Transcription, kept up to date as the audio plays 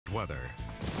weather.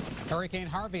 Hurricane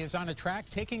Harvey is on a track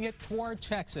taking it toward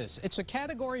Texas. It's a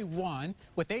Category 1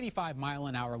 with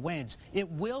 85-mile-an-hour winds. It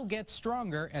will get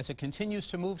stronger as it continues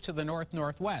to move to the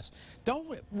north-northwest.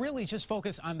 Don't really just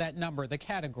focus on that number, the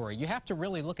category. You have to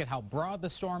really look at how broad the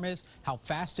storm is, how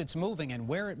fast it's moving, and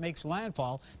where it makes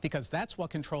landfall, because that's what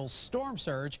controls storm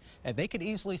surge. And they could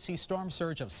easily see storm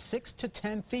surge of 6 to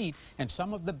 10 feet in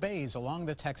some of the bays along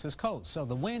the Texas coast. So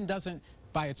the wind doesn't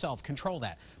by itself control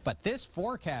that. But this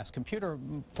computer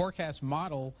forecast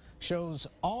model shows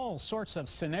all sorts of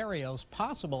scenarios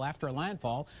possible after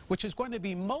landfall, which is going to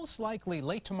be most likely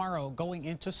late tomorrow going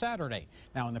into Saturday.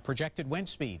 Now, in the projected wind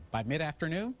speed by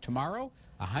mid-afternoon tomorrow,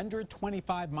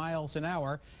 125 miles an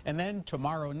hour, and then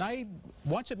tomorrow night,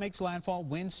 once it makes landfall,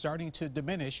 winds starting to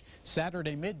diminish.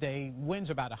 Saturday midday,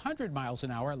 winds about 100 miles an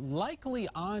hour, likely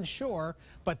onshore,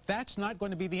 but that's not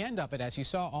going to be the end of it. As you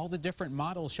saw, all the different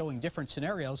models showing different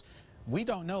scenarios. We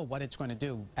don't know what it's going to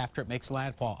do after it makes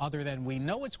landfall, other than we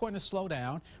know it's going to slow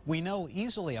down. We know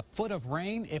easily a foot of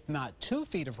rain, if not 2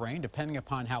 feet of rain, depending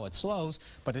upon how it slows.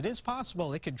 But it is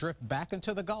possible it could drift back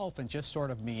into the Gulf and just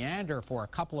sort of meander for a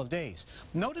couple of days.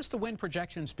 Notice the wind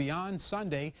projections beyond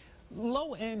Sunday.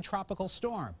 Low-end tropical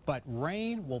storm, but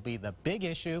rain will be the big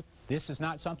issue. This is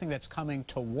not something that's coming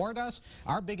toward us.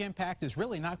 Our big impact is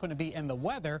really not going to be in the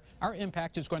weather. Our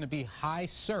impact is going to be high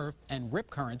surf and rip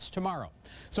currents tomorrow.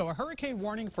 So a hurricane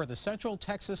warning for the central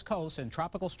Texas coast and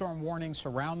tropical storm warnings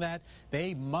surround that.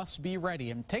 They must be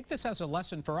ready. And take this as a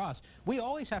lesson for us. We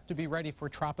always have to be ready for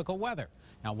tropical weather.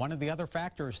 Now, one of the other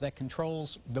factors that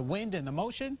controls the wind and the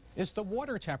motion is the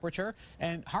water temperature.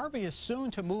 And Harvey is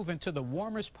soon to move into the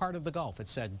warmest part of the Gulf.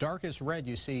 It's that darkest red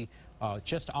you see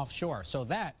just offshore. So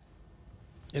that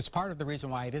is part of the reason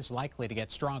why it is likely to get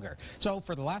stronger. So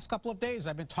for the last couple of days,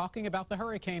 I've been talking about the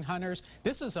hurricane hunters.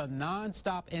 This is a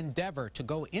nonstop endeavor to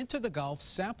go into the Gulf,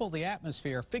 sample the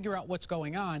atmosphere, figure out what's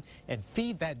going on, and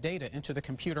feed that data into the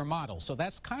computer model. So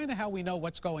that's kind of how we know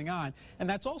what's going on. And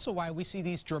that's also why we see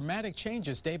these dramatic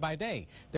changes day by day.